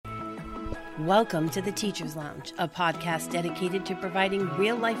Welcome to the Teacher's Lounge, a podcast dedicated to providing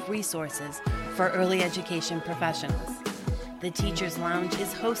real-life resources for early education professionals. The Teacher's Lounge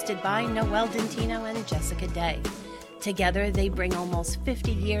is hosted by Noelle Dentino and Jessica Day. Together, they bring almost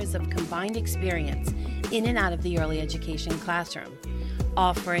 50 years of combined experience in and out of the early education classroom,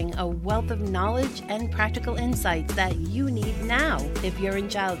 offering a wealth of knowledge and practical insights that you need now if you're in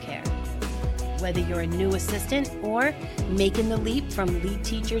childcare. Whether you're a new assistant or making the leap from lead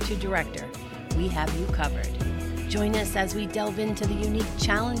teacher to director, we have you covered. Join us as we delve into the unique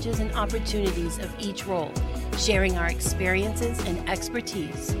challenges and opportunities of each role, sharing our experiences and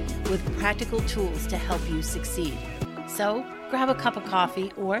expertise with practical tools to help you succeed. So, grab a cup of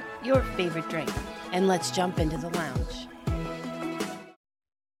coffee or your favorite drink, and let's jump into the lounge.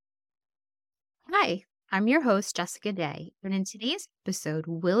 Hi, I'm your host, Jessica Day, and in today's episode,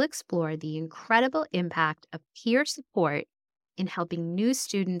 we'll explore the incredible impact of peer support in helping new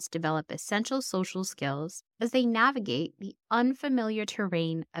students develop essential social skills as they navigate the unfamiliar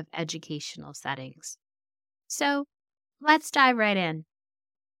terrain of educational settings. So, let's dive right in.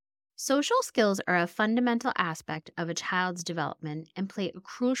 Social skills are a fundamental aspect of a child's development and play a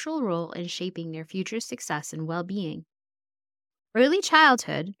crucial role in shaping their future success and well-being. Early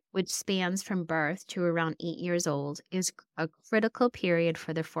childhood, which spans from birth to around 8 years old, is a critical period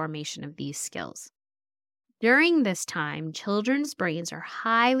for the formation of these skills. During this time, children's brains are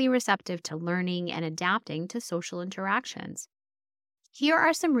highly receptive to learning and adapting to social interactions. Here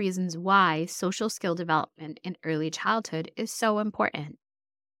are some reasons why social skill development in early childhood is so important.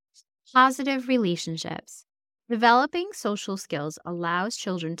 Positive relationships. Developing social skills allows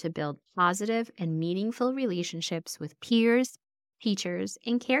children to build positive and meaningful relationships with peers, teachers,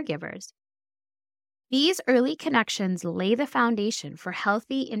 and caregivers. These early connections lay the foundation for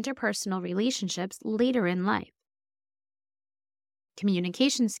healthy interpersonal relationships later in life.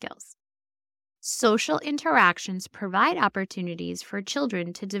 Communication skills. Social interactions provide opportunities for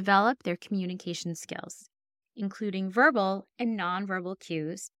children to develop their communication skills, including verbal and nonverbal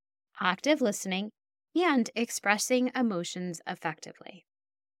cues, active listening, and expressing emotions effectively.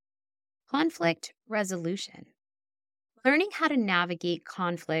 Conflict resolution. Learning how to navigate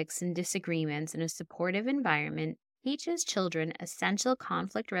conflicts and disagreements in a supportive environment teaches children essential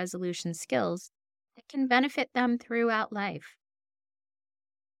conflict resolution skills that can benefit them throughout life.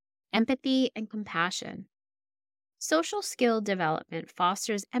 Empathy and compassion. Social skill development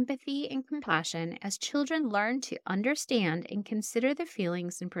fosters empathy and compassion as children learn to understand and consider the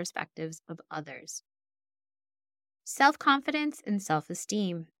feelings and perspectives of others. Self-confidence and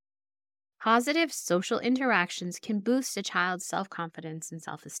self-esteem. Positive social interactions can boost a child's self-confidence and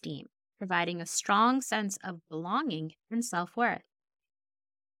self-esteem, providing a strong sense of belonging and self-worth.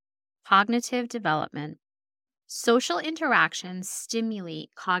 Cognitive development. Social interactions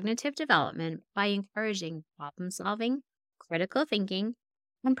stimulate cognitive development by encouraging problem-solving, critical thinking,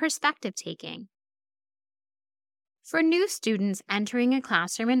 and perspective-taking. For new students, entering a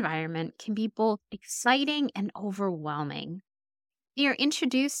classroom environment can be both exciting and overwhelming. They are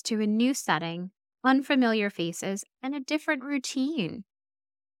introduced to a new setting, unfamiliar faces, and a different routine.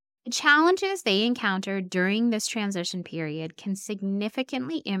 The challenges they encounter during this transition period can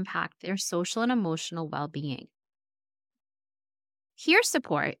significantly impact their social and emotional well-being. Peer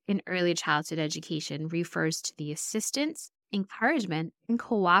support in early childhood education refers to the assistance, encouragement, and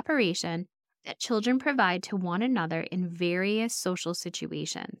cooperation that children provide to one another in various social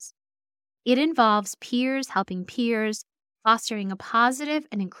situations. It involves peers helping peers, fostering a positive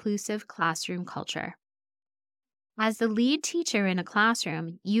and inclusive classroom culture. As the lead teacher in a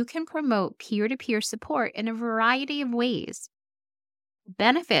classroom, you can promote peer-to-peer support in a variety of ways. The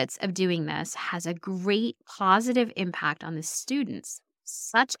benefits of doing this has a great positive impact on the students,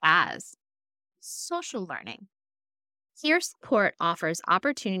 such as social learning. Peer support offers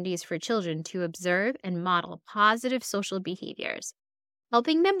opportunities for children to observe and model positive social behaviors,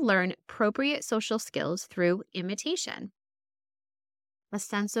 helping them learn appropriate social skills through imitation. A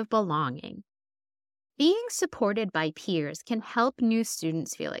sense of belonging. Being supported by peers can help new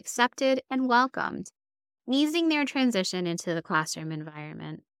students feel accepted and welcomed, easing their transition into the classroom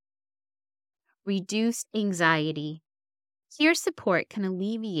environment. Reduced anxiety. Peer support can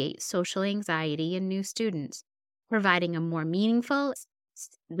alleviate social anxiety in new students, providing a more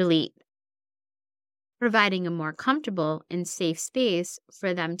comfortable and safe space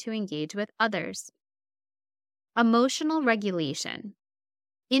for them to engage with others. Emotional regulation.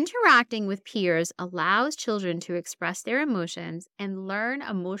 Interacting with peers allows children to express their emotions and learn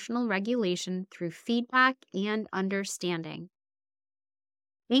emotional regulation through feedback and understanding.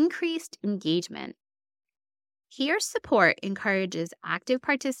 Increased engagement. Peer support encourages active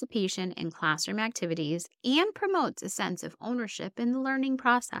participation in classroom activities and promotes a sense of ownership in the learning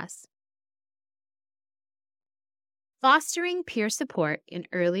process. Fostering peer support in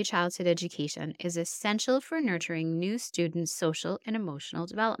early childhood education is essential for nurturing new students' social and emotional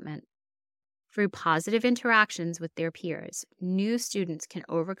development. Through positive interactions with their peers, new students can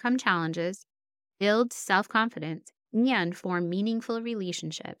overcome challenges, build self-confidence, and form meaningful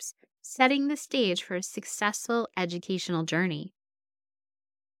relationships, setting the stage for a successful educational journey.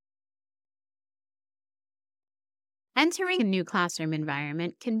 Entering a new classroom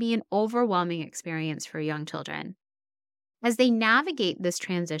environment can be an overwhelming experience for young children. As they navigate this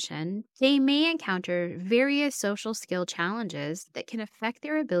transition, they may encounter various social skill challenges that can affect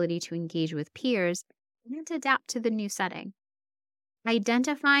their ability to engage with peers and adapt to the new setting.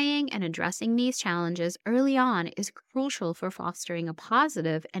 Identifying and addressing these challenges early on is crucial for fostering a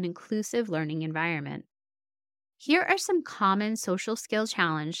positive and inclusive learning environment. Here are some common social skill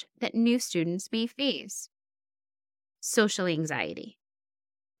challenges that new students may face. Social anxiety.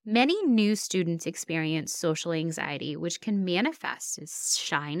 Many new students experience social anxiety, which can manifest as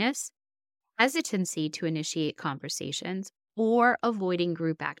shyness, hesitancy to initiate conversations, or avoiding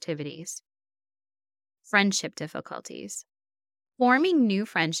group activities. Friendship difficulties. Forming new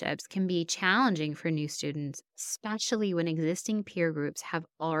friendships can be challenging for new students, especially when existing peer groups have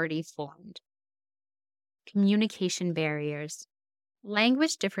already formed. Communication barriers.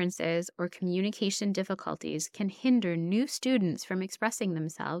 Language differences or communication difficulties can hinder new students from expressing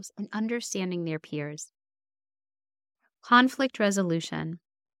themselves and understanding their peers. Conflict resolution.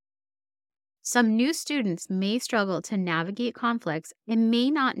 Some new students may struggle to navigate conflicts and may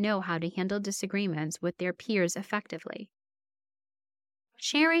not know how to handle disagreements with their peers effectively.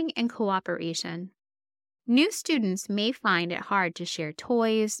 Sharing and cooperation. New students may find it hard to share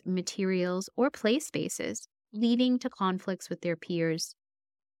toys, materials, or play spaces, leading to conflicts with their peers.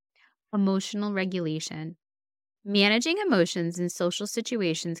 Emotional regulation. Managing emotions in social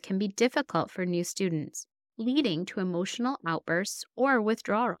situations can be difficult for new students, leading to emotional outbursts or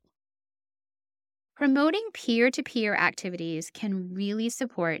withdrawal. Promoting peer-to-peer activities can really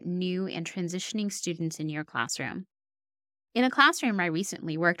support new and transitioning students in your classroom. In a classroom I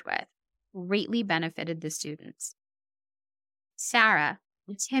recently worked with, greatly benefited the students. Sarah,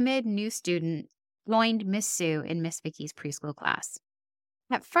 a timid new student, joined Miss Sue in Miss Vicky's preschool class.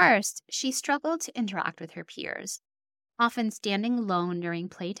 At first, she struggled to interact with her peers, often standing alone during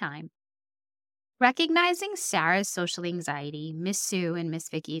playtime. Recognizing Sarah's social anxiety, Miss Sue and Miss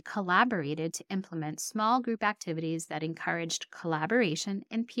Vicky collaborated to implement small group activities that encouraged collaboration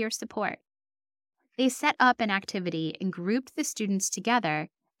and peer support. They set up an activity and grouped the students together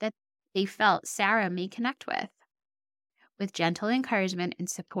that they felt Sarah may connect with. With gentle encouragement and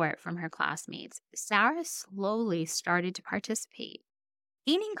support from her classmates, Sarah slowly started to participate,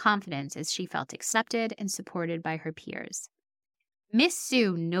 gaining confidence as she felt accepted and supported by her peers. Miss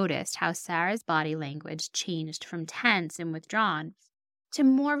Sue noticed how Sarah's body language changed from tense and withdrawn to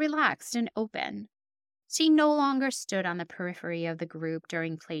more relaxed and open. She no longer stood on the periphery of the group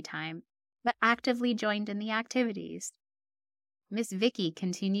during playtime, but actively joined in the activities. Miss Vicky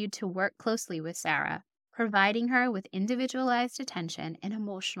continued to work closely with Sarah, providing her with individualized attention and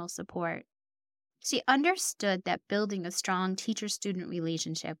emotional support. She understood that building a strong teacher-student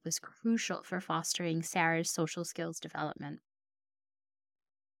relationship was crucial for fostering Sarah's social skills development.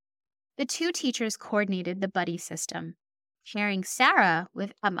 The two teachers coordinated the buddy system, pairing Sarah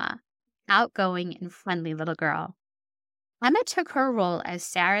with Emma, outgoing and friendly little girl. Emma took her role as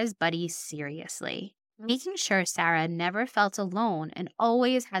Sarah's buddy seriously, making sure Sarah never felt alone and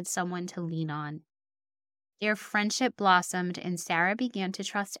always had someone to lean on. Their friendship blossomed and Sarah began to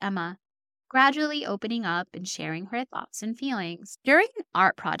trust Emma, gradually opening up and sharing her thoughts and feelings. During an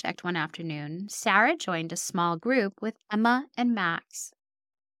art project one afternoon, Sarah joined a small group with Emma and Max.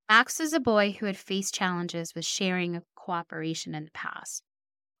 Max is a boy who had faced challenges with sharing and cooperation in the past.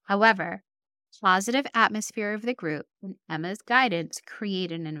 However, the positive atmosphere of the group and Emma's guidance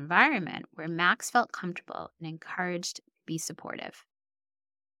created an environment where Max felt comfortable and encouraged to be supportive.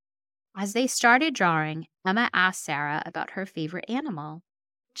 As they started drawing, Emma asked Sarah about her favorite animal,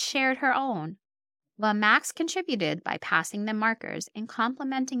 shared her own, while Max contributed by passing them markers and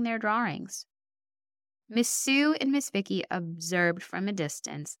complimenting their drawings. Miss Sue and Miss Vicky observed from a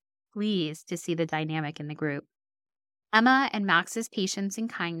distance, pleased to see the dynamic in the group. Emma and Max's patience and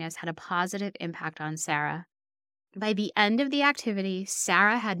kindness had a positive impact on Sarah. By the end of the activity,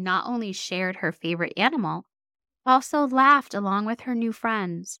 Sarah had not only shared her favorite animal, but also laughed along with her new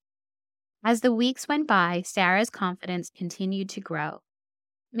friends. As the weeks went by, Sarah's confidence continued to grow.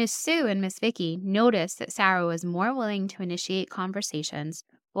 Miss Sue and Miss Vicky noticed that Sarah was more willing to initiate conversations,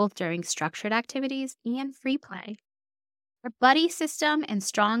 both during structured activities and free play. Her buddy system and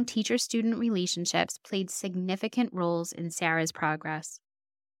strong teacher-student relationships played significant roles in Sarah's progress.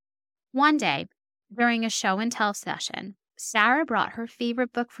 One day, during a show-and-tell session, Sarah brought her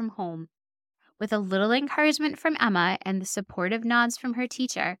favorite book from home. With a little encouragement from Emma and the supportive nods from her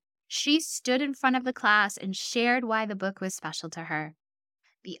teacher, she stood in front of the class and shared why the book was special to her.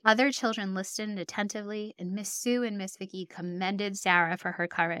 The other children listened attentively, and Miss Sue and Miss Vicky commended Sarah for her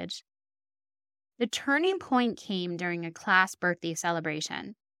courage. The turning point came during a class birthday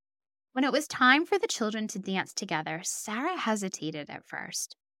celebration. When it was time for the children to dance together, Sarah hesitated at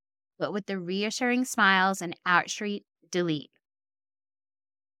first, but with the reassuring smiles and outreached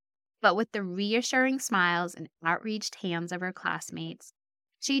hands of her classmates,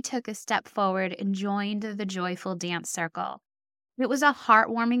 she took a step forward and joined the joyful dance circle. It was a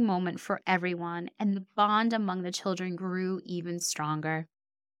heartwarming moment for everyone, and the bond among the children grew even stronger.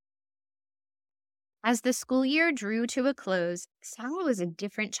 As the school year drew to a close, Sarah was a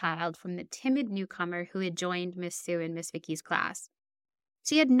different child from the timid newcomer who had joined Miss Sue and Miss Vicky's class.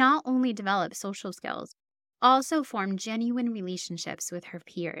 She had not only developed social skills, also formed genuine relationships with her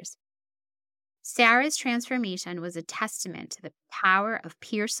peers. Sarah's transformation was a testament to the power of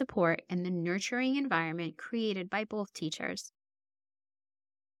peer support and the nurturing environment created by both teachers.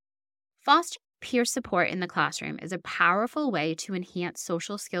 Fostering peer support in the classroom is a powerful way to enhance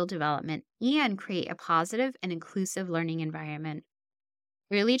social skill development and create a positive and inclusive learning environment.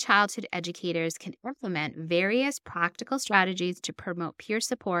 Early childhood educators can implement various practical strategies to promote peer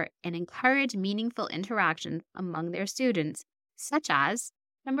support and encourage meaningful interactions among their students, such as,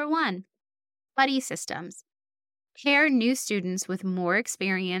 number 1, buddy systems. Pair new students with more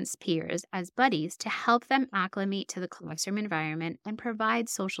experienced peers as buddies to help them acclimate to the classroom environment and provide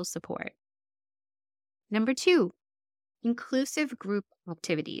social support. Number 2, inclusive group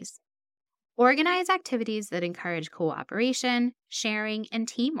activities. Organize activities that encourage cooperation, sharing, and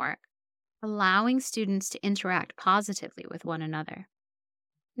teamwork, allowing students to interact positively with one another.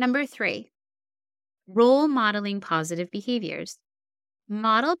 Number 3, role modeling positive behaviors.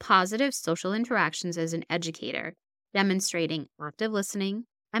 Model positive social interactions as an educator, demonstrating active listening,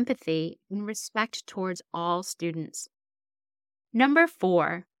 empathy, and respect towards all students. Number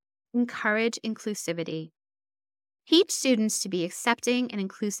 4, encourage inclusivity. Teach students to be accepting and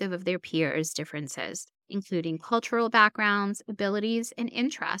inclusive of their peers' differences, including cultural backgrounds, abilities, and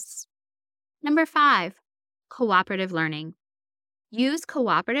interests. Number 5, cooperative learning. Use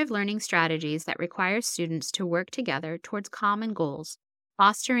cooperative learning strategies that require students to work together towards common goals,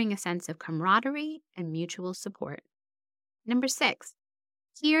 fostering a sense of camaraderie and mutual support. Number 6,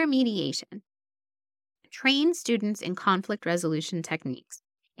 peer mediation. Train students in conflict resolution techniques,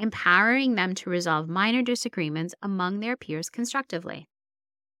 empowering them to resolve minor disagreements among their peers constructively.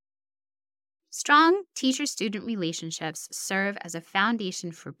 Strong teacher-student relationships serve as a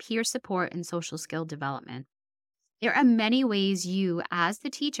foundation for peer support and social skill development. There are many ways you, as the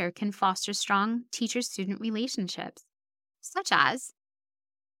teacher, can foster strong teacher-student relationships, such as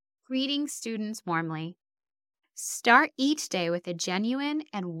greeting students warmly. Start each day with a genuine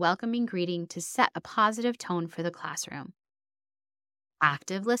and welcoming greeting to set a positive tone for the classroom.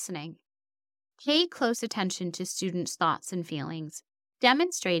 Active listening. Pay close attention to students' thoughts and feelings,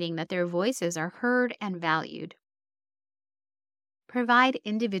 demonstrating that their voices are heard and valued. Provide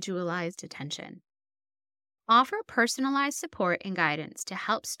individualized attention. Offer personalized support and guidance to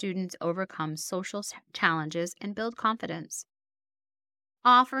help students overcome social challenges and build confidence.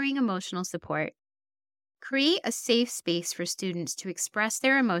 Offering emotional support. Create a safe space for students to express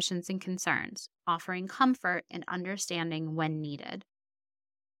their emotions and concerns, offering comfort and understanding when needed.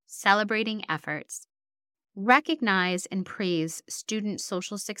 Celebrating efforts. Recognize and praise student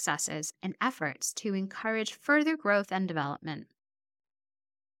social successes and efforts to encourage further growth and development.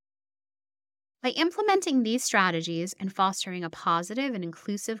 By implementing these strategies and fostering a positive and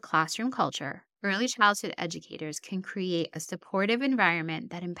inclusive classroom culture, early childhood educators can create a supportive environment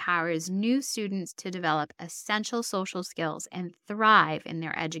that empowers new students to develop essential social skills and thrive in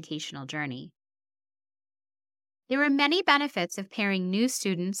their educational journey. There are many benefits of pairing new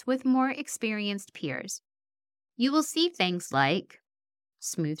students with more experienced peers. You will see things like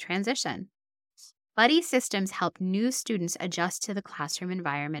smooth transition. Buddy systems help new students adjust to the classroom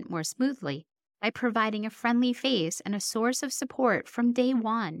environment more smoothly by providing a friendly face and a source of support from day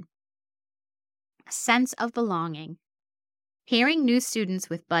one. A sense of belonging. Pairing new students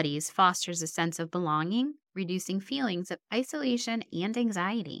with buddies fosters a sense of belonging, reducing feelings of isolation and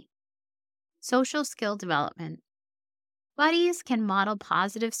anxiety. Social skill development. Buddies can model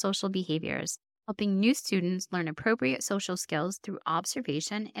positive social behaviors, helping new students learn appropriate social skills through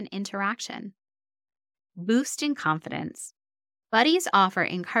observation and interaction. Boosting confidence. Buddies offer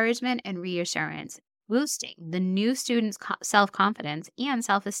encouragement and reassurance, boosting the new student's self-confidence and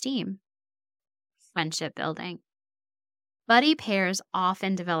self-esteem. Friendship building. Buddy pairs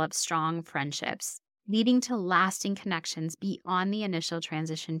often develop strong friendships, leading to lasting connections beyond the initial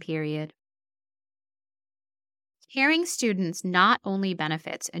transition period. Pairing students not only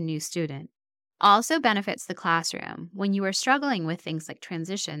benefits a new student, also benefits the classroom when you are struggling with things like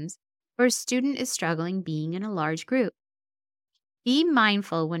transitions or a student is struggling being in a large group. Be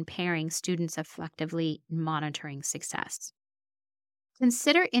mindful when pairing students effectively and monitoring success.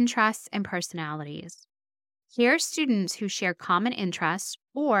 Consider interests and personalities. Pair students who share common interests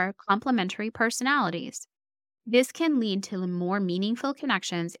or complementary personalities. This can lead to more meaningful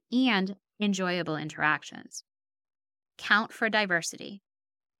connections and enjoyable interactions. Count for diversity.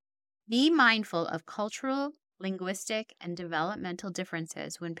 Be mindful of cultural, linguistic, and developmental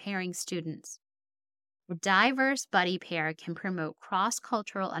differences when pairing students. A diverse buddy pair can promote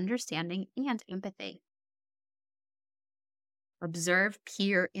cross-cultural understanding and empathy. Observe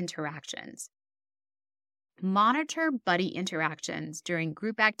peer interactions. Monitor buddy interactions during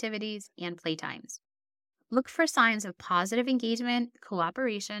group activities and playtimes. Look for signs of positive engagement,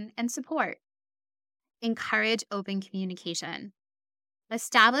 cooperation, and support. Encourage open communication.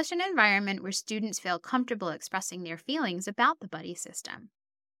 Establish an environment where students feel comfortable expressing their feelings about the buddy system.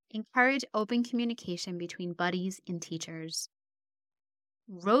 Encourage open communication between buddies and teachers.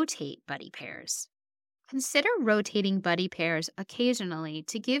 Rotate buddy pairs. Consider rotating buddy pairs occasionally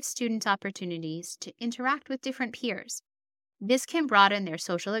to give students opportunities to interact with different peers. This can broaden their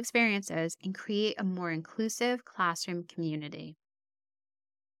social experiences and create a more inclusive classroom community.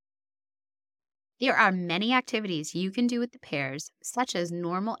 There are many activities you can do with the pairs, such as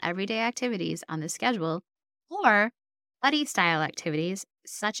normal everyday activities on the schedule or buddy-style activities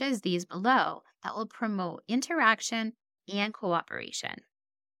such as these below that will promote interaction and cooperation.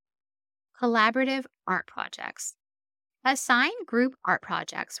 Collaborative art projects. Assign group art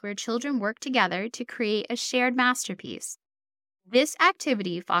projects where children work together to create a shared masterpiece. This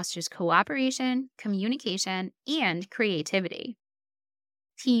activity fosters cooperation, communication, and creativity.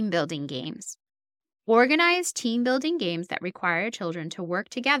 Team building games. Organize team building games that require children to work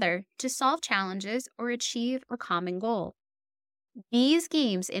together to solve challenges or achieve a common goal. These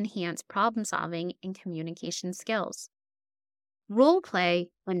games enhance problem solving and communication skills. Role play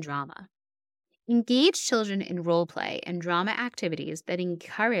and drama. Engage children in role play and drama activities that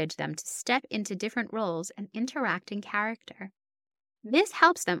encourage them to step into different roles and interact in character. This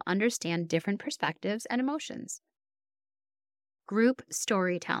helps them understand different perspectives and emotions. Group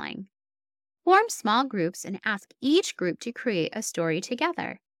storytelling. Form small groups and ask each group to create a story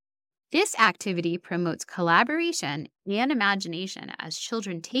together. This activity promotes collaboration and imagination as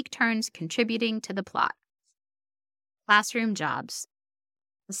children take turns contributing to the plot. Classroom jobs.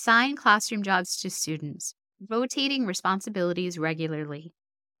 Assign classroom jobs to students, rotating responsibilities regularly.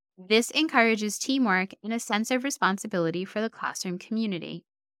 This encourages teamwork and a sense of responsibility for the classroom community.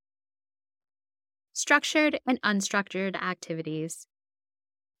 Structured and unstructured activities.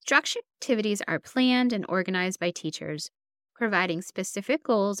 Structured activities are planned and organized by teachers, providing specific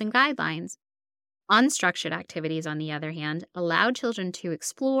goals and guidelines. Unstructured activities, on the other hand, allow children to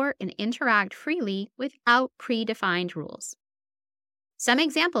explore and interact freely without predefined rules. Some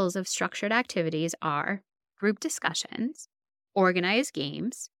examples of structured activities are group discussions, organized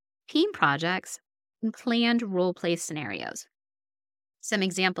games, team projects, and planned role-play scenarios. Some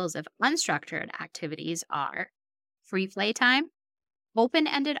examples of unstructured activities are free play time,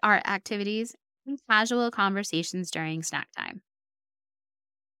 open-ended art activities, and casual conversations during snack time.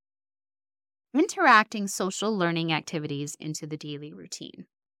 Interacting social learning activities into the daily routine.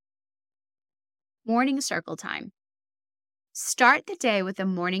 Morning circle time. Start the day with a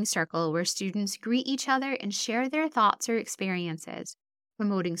morning circle where students greet each other and share their thoughts or experiences,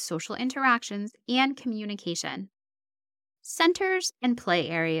 promoting social interactions and communication. Centers and play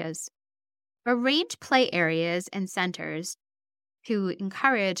areas. Arrange play areas and centers to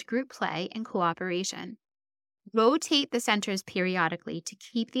encourage group play and cooperation. Rotate the centers periodically to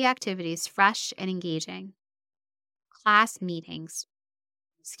keep the activities fresh and engaging. Class meetings.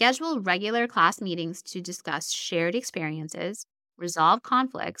 Schedule regular class meetings to discuss shared experiences, resolve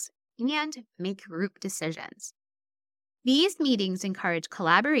conflicts, and make group decisions. These meetings encourage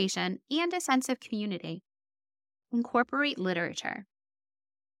collaboration and a sense of community. Incorporate literature.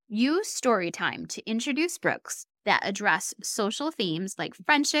 Use story time to introduce books that address social themes like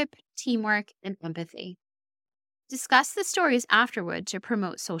friendship, teamwork, and empathy. Discuss the stories afterward to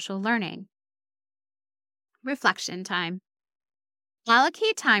promote social learning. Reflection time.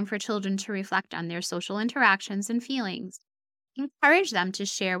 Allocate time for children to reflect on their social interactions and feelings. Encourage them to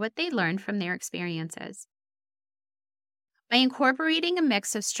share what they learned from their experiences. By incorporating a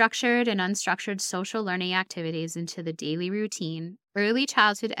mix of structured and unstructured social learning activities into the daily routine, early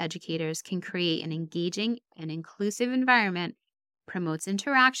childhood educators can create an engaging and inclusive environment that promotes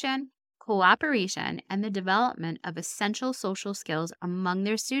interaction, cooperation, and the development of essential social skills among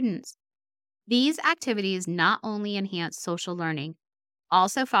their students. These activities not only enhance social learning,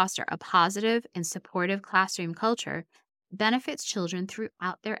 also foster a positive and supportive classroom culture that benefits children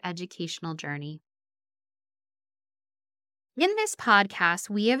throughout their educational journey. In this podcast,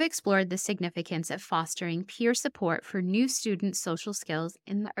 we have explored the significance of fostering peer support for new student social skills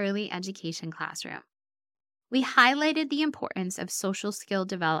in the early education classroom. We highlighted the importance of social skill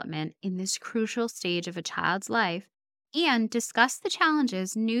development in this crucial stage of a child's life and discussed the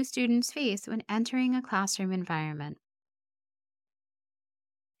challenges new students face when entering a classroom environment.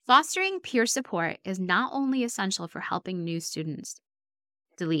 Fostering peer support is not only essential for helping new students.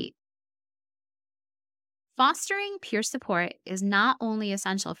 Fostering peer support is not only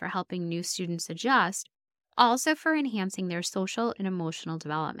essential for helping new students adjust, also for enhancing their social and emotional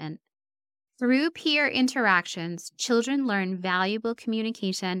development. Through peer interactions, children learn valuable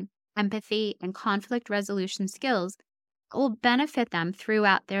communication, empathy, and conflict resolution skills that will benefit them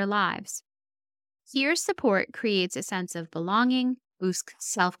throughout their lives. Peer support creates a sense of belonging, boosts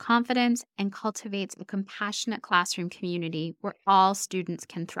self-confidence, and cultivates a compassionate classroom community where all students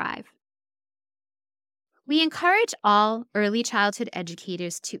can thrive. We encourage all early childhood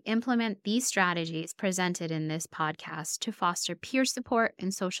educators to implement these strategies presented in this podcast to foster peer support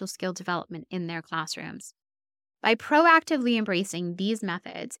and social skill development in their classrooms. By proactively embracing these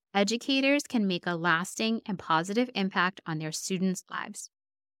methods, educators can make a lasting and positive impact on their students' lives.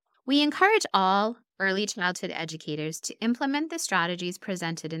 We encourage all early childhood educators to implement the strategies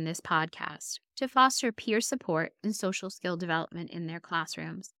presented in this podcast to foster peer support and social skill development in their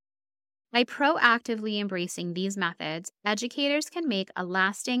classrooms. By proactively embracing these methods, educators can make a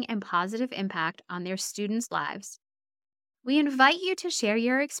lasting and positive impact on their students' lives. We invite you to share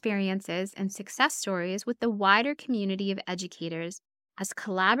your experiences and success stories with the wider community of educators, as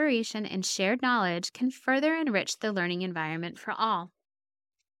collaboration and shared knowledge can further enrich the learning environment for all.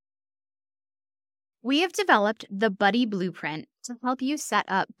 We have developed the Buddy Blueprint to help you set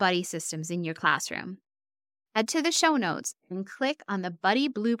up buddy systems in your classroom. Head to the show notes and click on the Buddy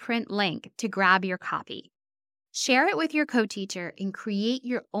Blueprint link to grab your copy. Share it with your co-teacher and create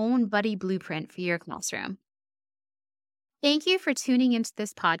your own Buddy Blueprint for your classroom. Thank you for tuning into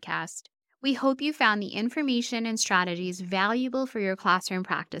this podcast. We hope you found the information and strategies valuable for your classroom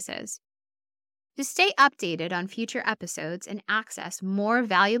practices. To stay updated on future episodes and access more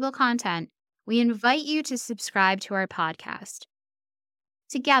valuable content, we invite you to subscribe to our podcast.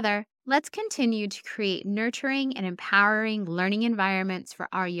 Together, let's continue to create nurturing and empowering learning environments for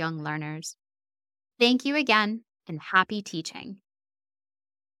our young learners. Thank you again, and happy teaching.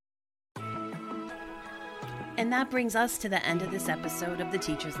 And that brings us to the end of this episode of the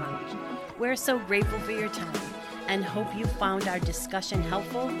Teacher's Lounge. We're so grateful for your time and hope you found our discussion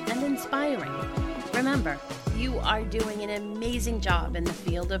helpful and inspiring. Remember, you are doing an amazing job in the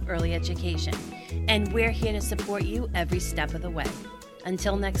field of early education, and we're here to support you every step of the way.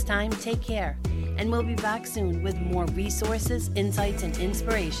 Until next time, take care, and we'll be back soon with more resources, insights, and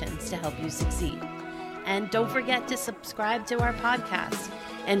inspirations to help you succeed. And don't forget to subscribe to our podcast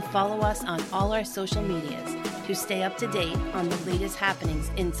and follow us on all our social medias to stay up to date on the latest happenings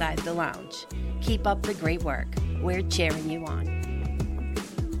inside the lounge. Keep up the great work. We're cheering you on.